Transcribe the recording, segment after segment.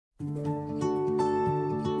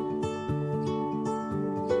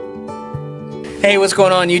Hey, what's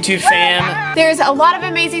going on, YouTube fam? There's a lot of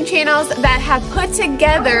amazing channels that have put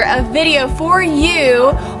together a video for you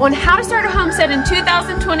on how to start a homestead in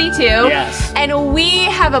 2022. Yes. And we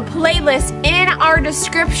have a playlist in our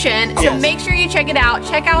description, so yes. Make sure you check it out.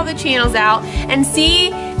 Check all the channels out and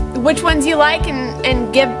see which ones you like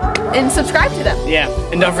and subscribe to them. Yeah,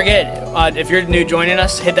 and don't forget, if you're new joining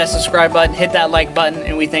us, hit that subscribe button, hit that like button,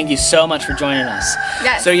 and we thank you so much for joining us.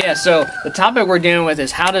 Yes. So the topic we're dealing with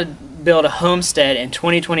is how to build a homestead in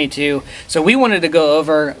 2022. So we wanted to go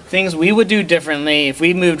over things we would do differently if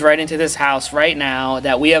we moved right into this house right now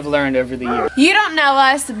that we have learned over the years. You don't know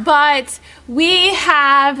us, but we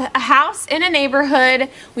have a house in a neighborhood.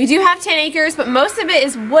 We do have 10 acres, but most of it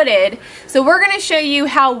is wooded. So we're going to show you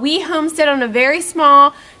how we homestead on a very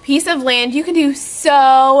small piece of land. You can do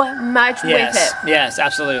so much with it. Yes,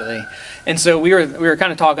 absolutely. And so we were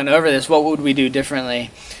kind of talking over this. What would we do differently?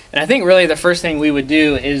 And I think really the first thing we would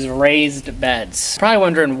do is raised beds. Probably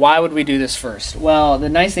wondering, why would we do this first? Well, the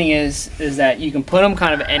nice thing is that you can put them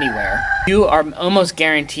kind of anywhere. You are almost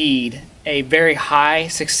guaranteed a very high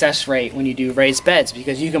success rate when you do raised beds,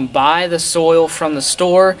 because you can buy the soil from the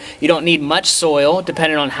store. You don't need much soil,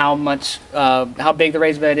 depending on how big the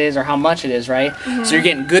raised bed is or how much it is, right? Mm-hmm. So you're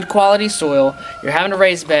getting good quality soil, you're having a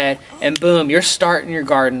raised bed, and boom, you're starting your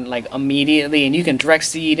garden like immediately, and you can direct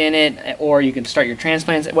seed in it, or you can start your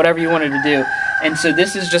transplants, whatever you wanted to do. And so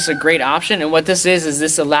this is just a great option, and what this is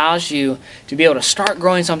this allows you to be able to start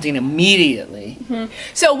growing something immediately. Mm-hmm.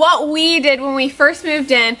 So what we did when we first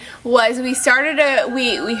moved in was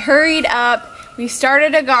we hurried up, we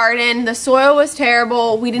started a garden. The soil was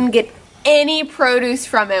terrible. We didn't get any produce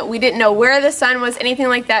from it. We didn't know where the sun was, anything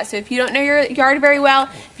like that. So if you don't know your yard very well,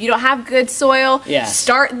 if you don't have good soil,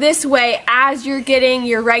 start this way as you're getting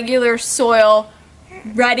your regular soil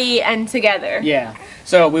ready and together. Yeah.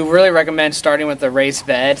 So we really recommend starting with the raised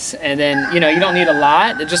beds, and then, you don't need a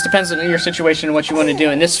lot. It just depends on your situation and what you want to do.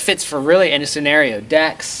 And this fits for really any scenario,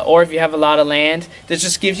 decks, or if you have a lot of land. This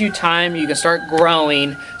just gives you time. You can start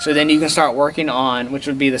growing, so then you can start working on, which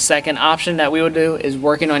would be the second option that we would do, is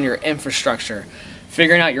working on your infrastructure.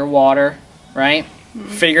 Figuring out your water, right? Mm-hmm.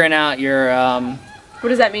 Figuring out your... What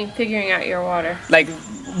does that mean, figuring out your water? Like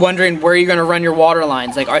wondering where you're going to run your water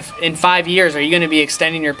lines. Like, in 5 years, are you going to be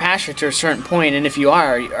extending your pasture to a certain point? And if you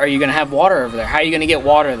are you going to have water over there? How are you going to get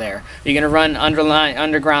water there? Are you going to run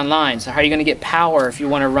underground lines? How are you going to get power if you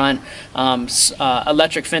want to run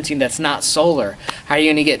electric fencing that's not solar? How are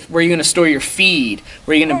you going to where are you going to store your feed?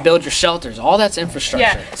 Where are you going to build your shelters? All that's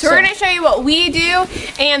infrastructure. Yeah, so we're going to show you what we do,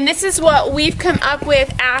 and this is what we've come up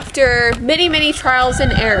with after many, many trials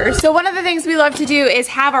and errors. So one of the things we love to do is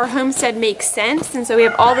have our homestead make sense, and so we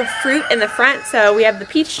have all the fruit in the front. So we have the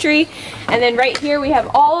peach tree, and then right here we have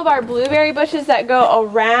all of our blueberry bushes that go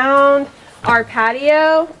around our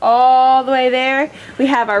patio all the way there. We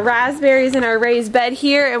have our raspberries in our raised bed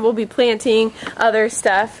here, and we'll be planting other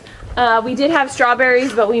stuff. We did have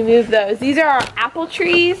strawberries, but we moved those. These are our apple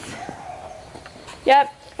trees.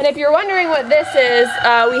 Yep. And if you're wondering what this is,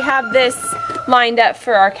 we have this lined up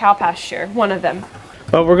for our cow pasture, one of them.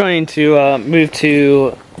 Well, we're going to move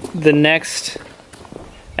to the next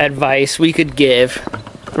advice we could give,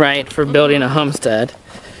 right, for building a homestead.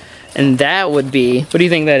 And that would be, what do you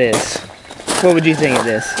think that is? What would you think it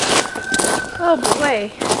is? Oh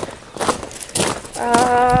boy.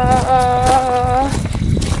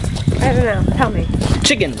 I don't know. Tell me.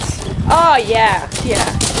 Chickens. Oh yeah,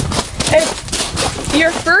 yeah. If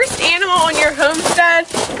your first animal on your homestead,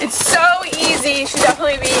 it's so easy. It should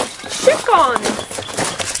definitely be chickens.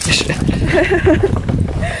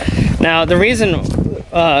 Now the reason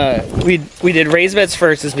we did raised beds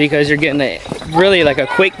first is because you're getting really like a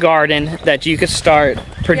quick garden that you could start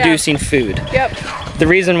producing food. Yep. The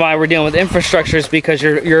reason why we're dealing with infrastructure is because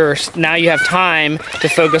now you have time to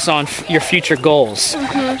focus on your future goals.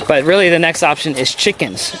 Mm-hmm. But really the next option is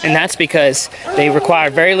chickens, and that's because they require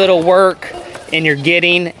very little work and you're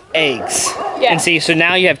getting eggs. Yeah. And see, so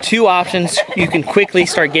now you have two options you can quickly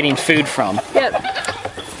start getting food from. Yep.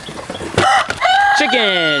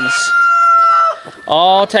 Chickens!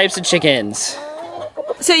 All types of chickens.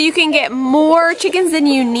 So you can get more chickens than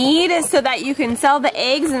you need so that you can sell the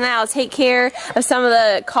eggs, and that'll take care of some of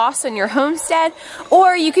the costs on your homestead.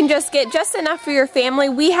 Or you can just get just enough for your family.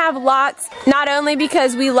 We have lots, not only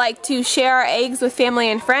because we like to share our eggs with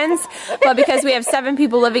family and friends, but because we have 7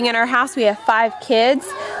 people living in our house. We have 5 kids.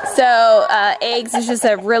 So eggs is just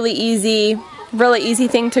a really easy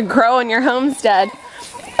thing to grow on your homestead.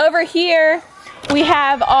 Over here we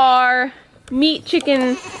have our meat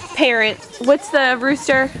chicken parent. What's the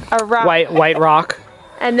rooster? A rock. White rock.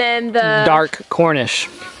 And then the dark Cornish.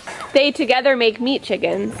 They together make meat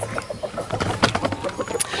chickens.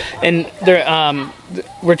 And they're,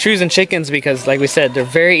 we're choosing chickens because, like we said, they're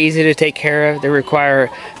very easy to take care of. They require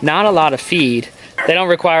not a lot of feed. They don't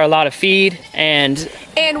require a lot of feed, and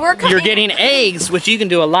you're getting eggs, which you can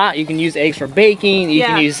do a lot. You can use eggs for baking. You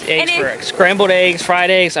can use eggs for scrambled eggs,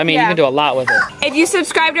 fried eggs. I mean, you can do a lot with it. If you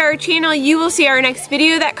subscribe to our channel, you will see our next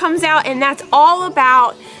video that comes out, and that's all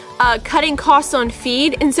about cutting costs on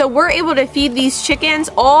feed. And so we're able to feed these chickens,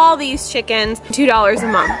 all these chickens, $2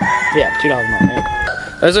 a month. Yeah, $2 a month. Yeah.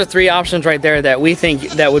 Those are 3 options right there that we think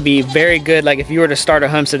that would be very good. Like if you were to start a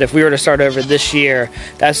homestead, if we were to start over this year,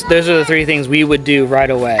 those are the 3 things we would do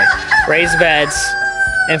right away. Raised beds,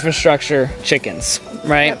 infrastructure, chickens,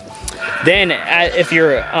 right? Yep. Then if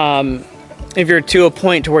you're to a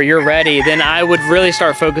point to where you're ready, then I would really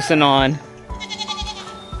start focusing on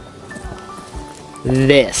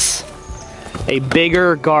this, a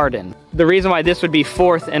bigger garden. The reason why this would be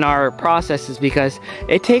 4th in our process is because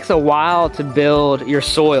it takes a while to build your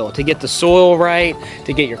soil, to get the soil right,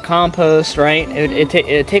 to get your compost right.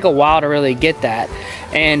 It'd take a while to really get that,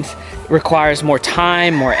 and requires more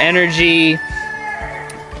time, more energy,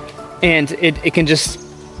 and it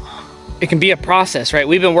can be a process, right?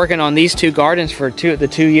 We've been working on these 2 gardens for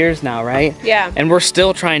 2 years now, right? Yeah. And we're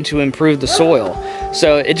still trying to improve the soil.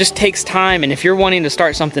 So it just takes time, and if you're wanting to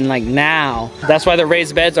start something like now, that's why the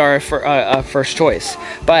raised beds are a first choice.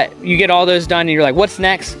 But you get all those done, and you're like, what's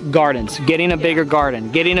next? Gardens. Getting a bigger garden.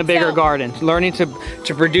 Getting a bigger garden. Learning to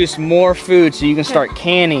produce more food so you can start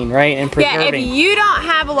canning, right? And preserving. Yeah, if you don't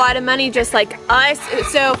have a lot of money just like us,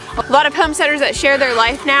 so a lot of homesteaders that share their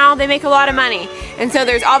life now, they make a lot of money. And so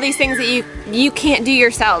there's all these things that you can't do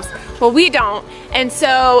yourselves. Well, we don't. And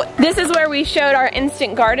so this is where we showed our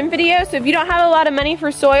instant garden video. So if you don't have a lot of money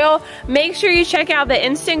for soil, make sure you check out the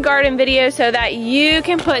instant garden video so that you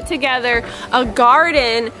can put together a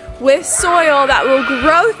garden with soil that will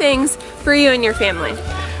grow things for you and your family.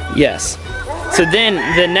 Yes. So then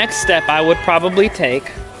the next step I would probably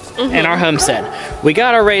take in our homestead. We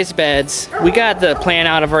got our raised beds. We got the plan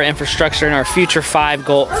out of our infrastructure and our future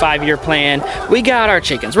 5-year plan. We got our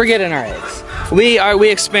chickens. We're getting our eggs. We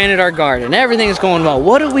expanded our garden. Everything's going well.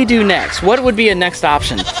 What do we do next? What would be a next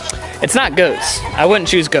option? It's not goats. I wouldn't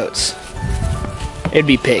choose goats. It'd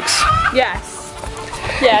be pigs. Yes.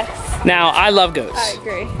 Yes. Now, I love goats. I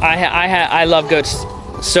agree. I love goats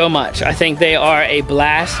so much. I think they are a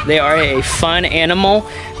blast. They are a fun animal.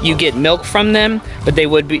 You get milk from them, but they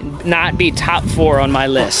would not be top 4 on my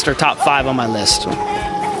list or top 5 on my list.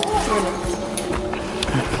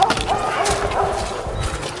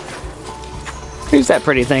 Who's that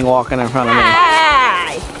pretty thing walking in front of me?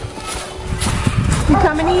 Hi! You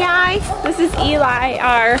coming, Eli? This is Eli,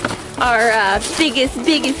 our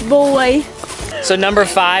biggest boy. So number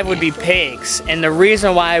 5 would be pigs, and the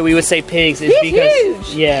reason why we would say pigs is because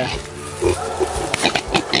huge. Yeah.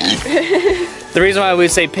 The reason why we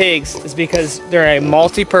would say pigs is because they're a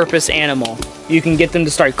multi-purpose animal. You can get them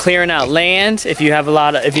to start clearing out land if you have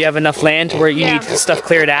enough land to where you need stuff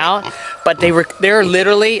cleared out. But they're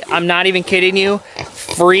literally, I'm not even kidding you,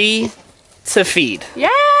 free to feed.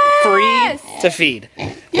 Yes! Free to feed.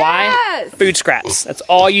 Yes! Why? Food scraps. That's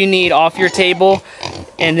all you need off your table.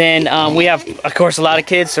 And then we have, of course, a lot of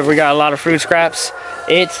kids, so we got a lot of food scraps.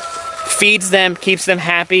 It feeds them, keeps them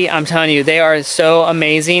happy. I'm telling you, they are so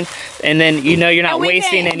amazing. And then you know you're not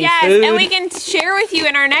wasting any food. And we can share with you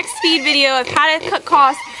in our next feed video of how to cut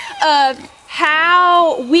costs of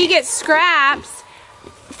how we get scraps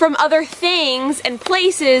from other things and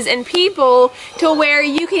places and people to where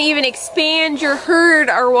you can even expand your herd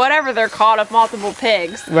or whatever they're called of multiple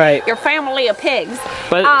pigs. Right. Your family of pigs.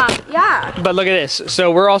 But yeah. But look at this. So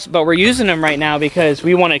we're using them right now because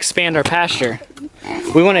we want to expand our pasture.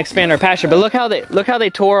 We want to expand our pasture. But look how they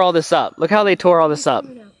tore all this up. Look how they tore all this up.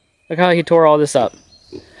 Look how he tore all this up.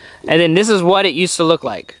 And then this is what it used to look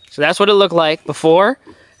like. So that's what it looked like before,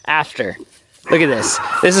 after. Look at this.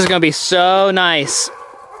 This is going to be so nice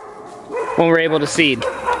when we're able to seed.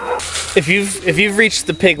 If you've reached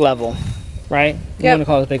the pig level, right? You want to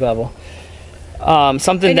call it the pig level.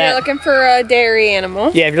 Something that you're looking for a dairy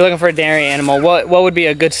animal. Yeah, if you're looking for a dairy animal, what would be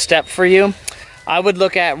a good step for you? I would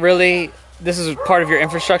look at really, this is part of your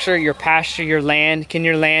infrastructure, your pasture, your land. Do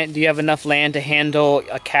you have enough land to handle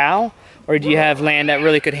a cow? Or do you have land that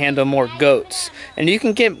really could handle more goats? And you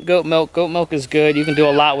can get goat milk. Goat milk is good. You can do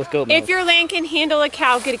a lot with goat milk. If your land can handle a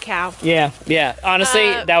cow, get a cow. Yeah. Honestly,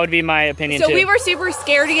 that would be my opinion too. So we were super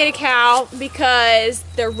scared to get a cow because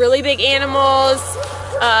they're really big animals.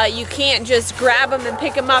 You can't just grab them and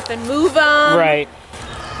pick them up and move them. Right.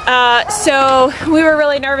 So we were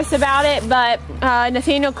really nervous about it, but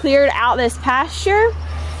Nathaniel cleared out this pasture,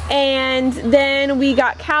 and then we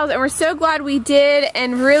got cows, and we're so glad we did.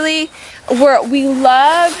 And really, we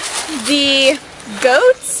love the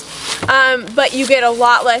goats, but you get a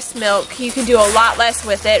lot less milk. You can do a lot less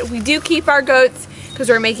with it. We do keep our goats because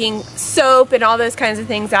we're making soap and all those kinds of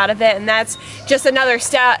things out of it, and that's just another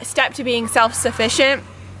step to being self-sufficient,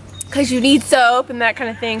 because you need soap and that kind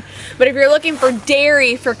of thing. But if you're looking for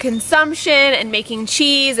dairy for consumption and making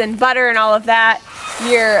cheese and butter and all of that,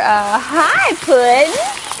 you're hi pudding.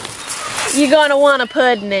 You're gonna want a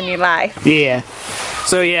pudding in your life. Yeah.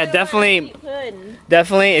 So yeah, definitely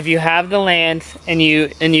if you have the land and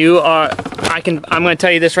you are, I'm gonna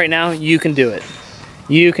tell you this right now, you can do it.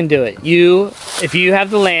 You can do it. If you have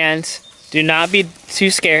the land, do not be too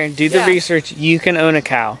scared. Do the research. You can own a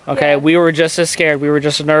cow. Okay. Yeah. We were just as scared. We were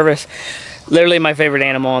just as nervous. Literally my favorite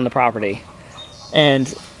animal on the property.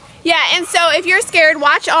 And yeah, and so if you're scared,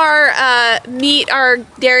 watch our meet our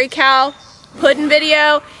dairy cow pudding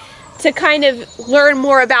video to kind of learn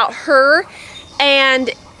more about her, and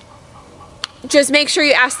just make sure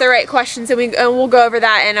you ask the right questions, and we'll go over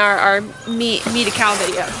that in our meet a cow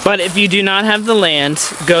video. But if you do not have the land,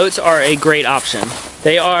 goats are a great option.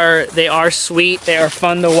 They are sweet. They are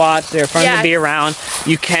fun to watch. They're fun to be around.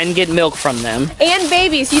 You can get milk from them. And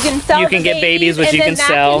babies. You can sell. You can get babies, which you can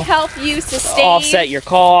sell. That can help you sustain. Offset your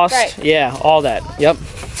cost. Right. Yeah, all that. Yep.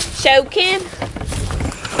 Show Kim.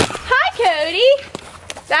 Hi, Cody.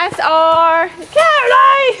 That's our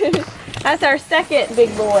Caroline. That's our second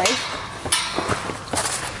big boy.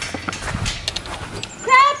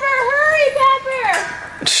 Pepper, hurry, Pepper!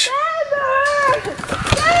 Pepper!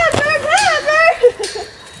 Pepper, Pepper!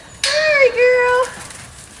 Hurry, girl!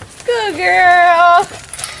 Good girl!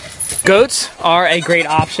 Goats are a great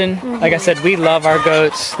option. Like I said, we love our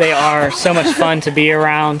goats. They are so much fun to be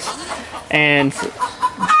around. And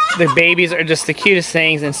the babies are just the cutest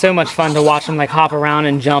things, and so much fun to watch them like hop around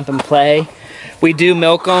and jump and play. We do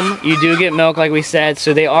milk them. You do get milk, like we said,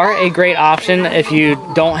 so they are a great option if you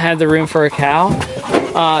don't have the room for a cow.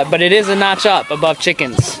 But it is a notch up above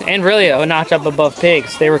chickens, and really a notch up above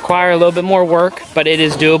pigs. They require a little bit more work, but it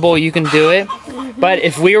is doable. You can do it. But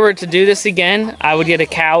if we were to do this again, I would get a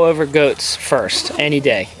cow over goats first, any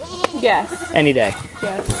day. Yes. Any day.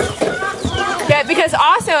 Yes. Yeah, because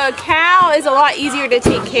also a cow is a lot easier to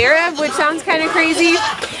take care of, which sounds kind of crazy.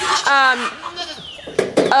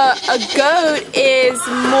 A goat is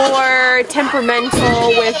more temperamental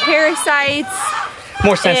with parasites.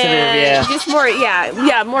 More sensitive, yeah. Just more,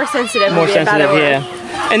 more sensitive. More sensitive,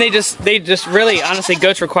 yeah. And they just really, honestly,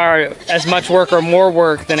 goats require as much work or more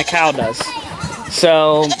work than a cow does.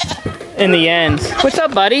 So, in the end, what's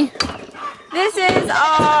up, buddy? This is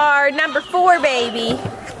our number 4 baby.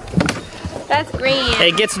 That's grand.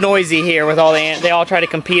 It gets noisy here with all they all try to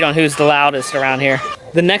compete on who's the loudest around here.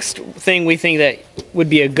 The next thing we think that would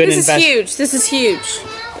be a good investment. This is huge.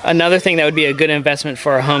 Another thing that would be a good investment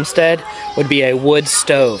for a homestead would be a wood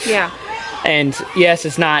stove. Yeah. And yes,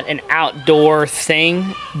 it's not an outdoor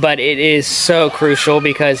thing, but it is so crucial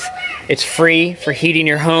because it's free for heating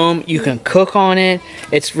your home. You can cook on it.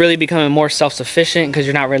 It's really becoming more self-sufficient because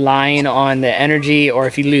you're not relying on the energy, or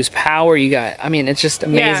if you lose power, it's just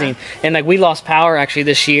amazing. Yeah. And like we lost power actually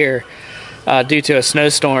this year due to a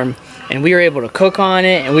snowstorm. And we were able to cook on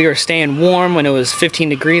it, and we were staying warm when it was 15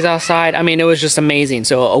 degrees outside. I mean, it was just amazing.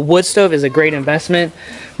 So a wood stove is a great investment.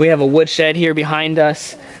 We have a wood shed here behind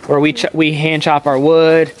us where we hand chop our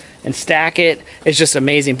wood and stack it. It's just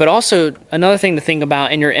amazing. But also, another thing to think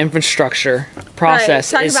about in your infrastructure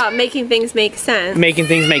process is about making things make sense. Making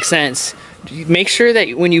things make sense. Make sure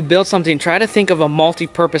that when you build something, try to think of a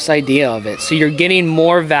multi-purpose idea of it, so you're getting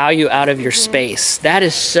more value out of your space. That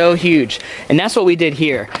is so huge, and that's what we did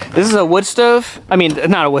here. This is a wood stove. I mean,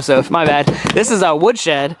 not a wood stove, my bad. This is a wood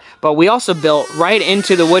shed, but we also built right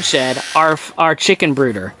into the wood shed our chicken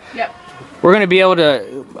brooder. Yep. We're going to be able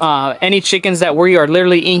to, any chickens that we are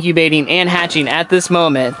literally incubating and hatching at this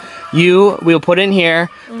moment, we'll put in here.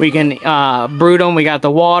 We can brood them. We got the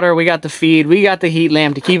water, we got the feed, we got the heat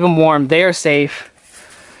lamp to keep them warm. They are safe.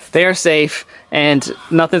 They are safe, and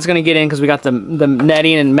nothing's going to get in because we got the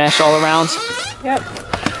netting and mesh all around. Yep.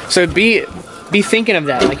 So be thinking of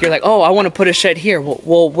that. Like, you're like, oh, I want to put a shed here.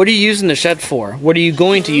 Well, what are you using the shed for? What are you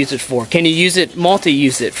going to use it for? Can you use it,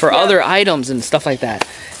 multi-use it for other items and stuff like that?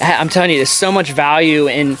 I'm telling you, there's so much value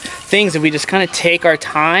in things that we just kind of take our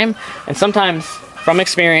time, and sometimes, from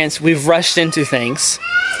experience, we've rushed into things,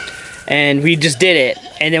 and we just did it,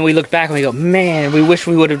 and then we look back and we go, man, we wish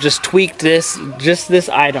we would have just tweaked this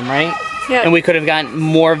item, right? Yep. and we could have gotten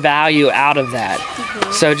more value out of that.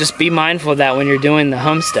 So just be mindful of that when you're doing the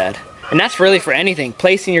homestead. And that's really for anything,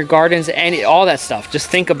 placing your gardens and all that stuff. Just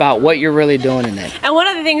think about what you're really doing in it. And one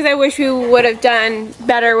of the things I wish we would have done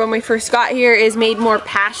better when we first got here is made more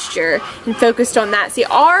pasture and focused on that. See,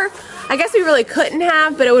 I guess we really couldn't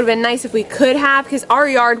have, but it would have been nice if we could have, because our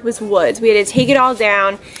yard was woods. We had to take it all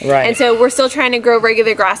down. Right. And so we're still trying to grow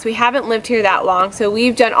regular grass. We haven't lived here that long, so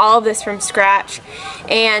we've done all of this from scratch.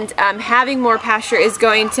 And having more pasture is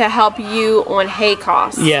going to help you on hay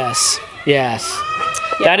costs. Yes, yes.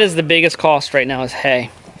 Yeah. That is the biggest cost right now is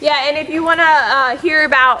hay. Yeah, and if you want to hear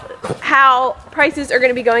about how prices are going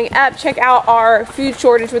to be going up, check out our food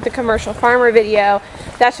shortage with the commercial farmer video.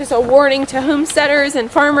 That's just a warning to homesteaders and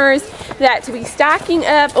farmers that to be stocking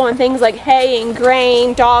up on things like hay and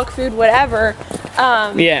grain, dog food, whatever.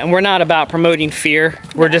 Yeah, and we're not about promoting fear.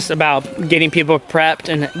 We're just about getting people prepped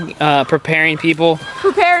and preparing people.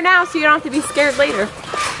 Prepare now so you don't have to be scared later.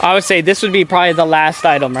 I would say this would be probably the last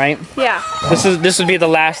item, right? Yeah. This would be the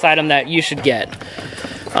last item that you should get.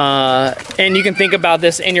 And you can think about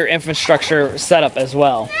this in your infrastructure setup as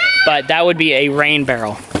well. But that would be a rain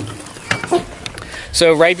barrel.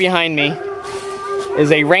 So right behind me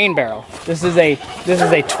is a rain barrel. This is a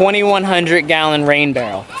 2,100 gallon rain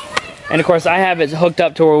barrel. And of course I have it hooked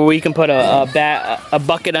up to where we can put a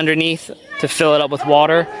bucket underneath to fill it up with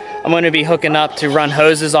water. I'm going to be hooking up to run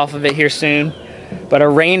hoses off of it here soon. But a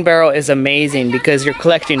rain barrel is amazing because you're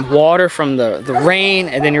collecting water from the rain,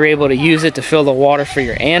 and then you're able to use it to fill the water for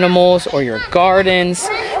your animals or your gardens.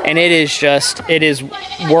 And it is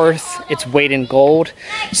worth its weight in gold.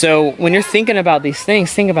 So when you're thinking about these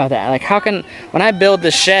things, think about that. Like, when I build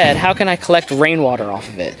the shed, how can I collect rainwater off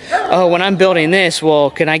of it? Oh, when I'm building this, well,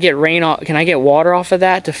 can I get water off of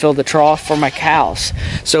that to fill the trough for my cows?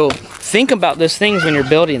 So think about those things when you're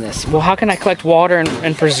building this. Well, how can I collect water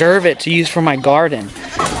and preserve it to use for my garden?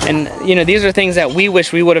 And you know, these are things that we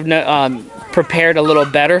wish we would have prepared a little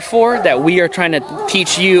better for, that we are trying to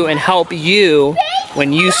teach you and help you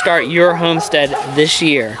when you start your homestead this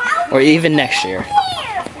year or even next year.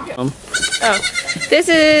 This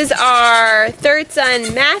is our third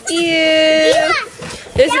son, Matthew.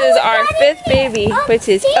 This is our fifth baby, which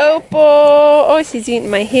is Opal. Oh, she's eating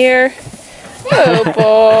my hair.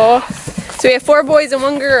 Opal. So we have 4 boys and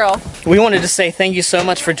 1 girl. We wanted to say thank you so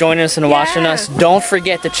much for joining us and watching us. Don't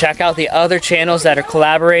forget to check out the other channels that are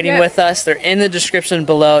collaborating with us. They're in the description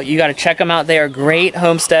below. You got to check them out. They are great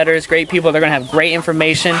homesteaders, great people. They're going to have great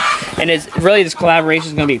information. And it's really, this collaboration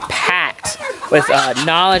is going to be packed with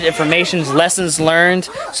knowledge, information, lessons learned,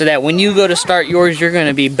 so that when you go to start yours, you're going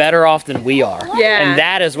to be better off than we are. Yeah. And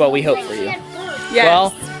that is what we hope for you. Yes. Well,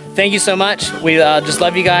 thank you so much. We just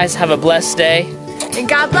love you guys. Have a blessed day. And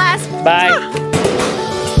God bless. Bye.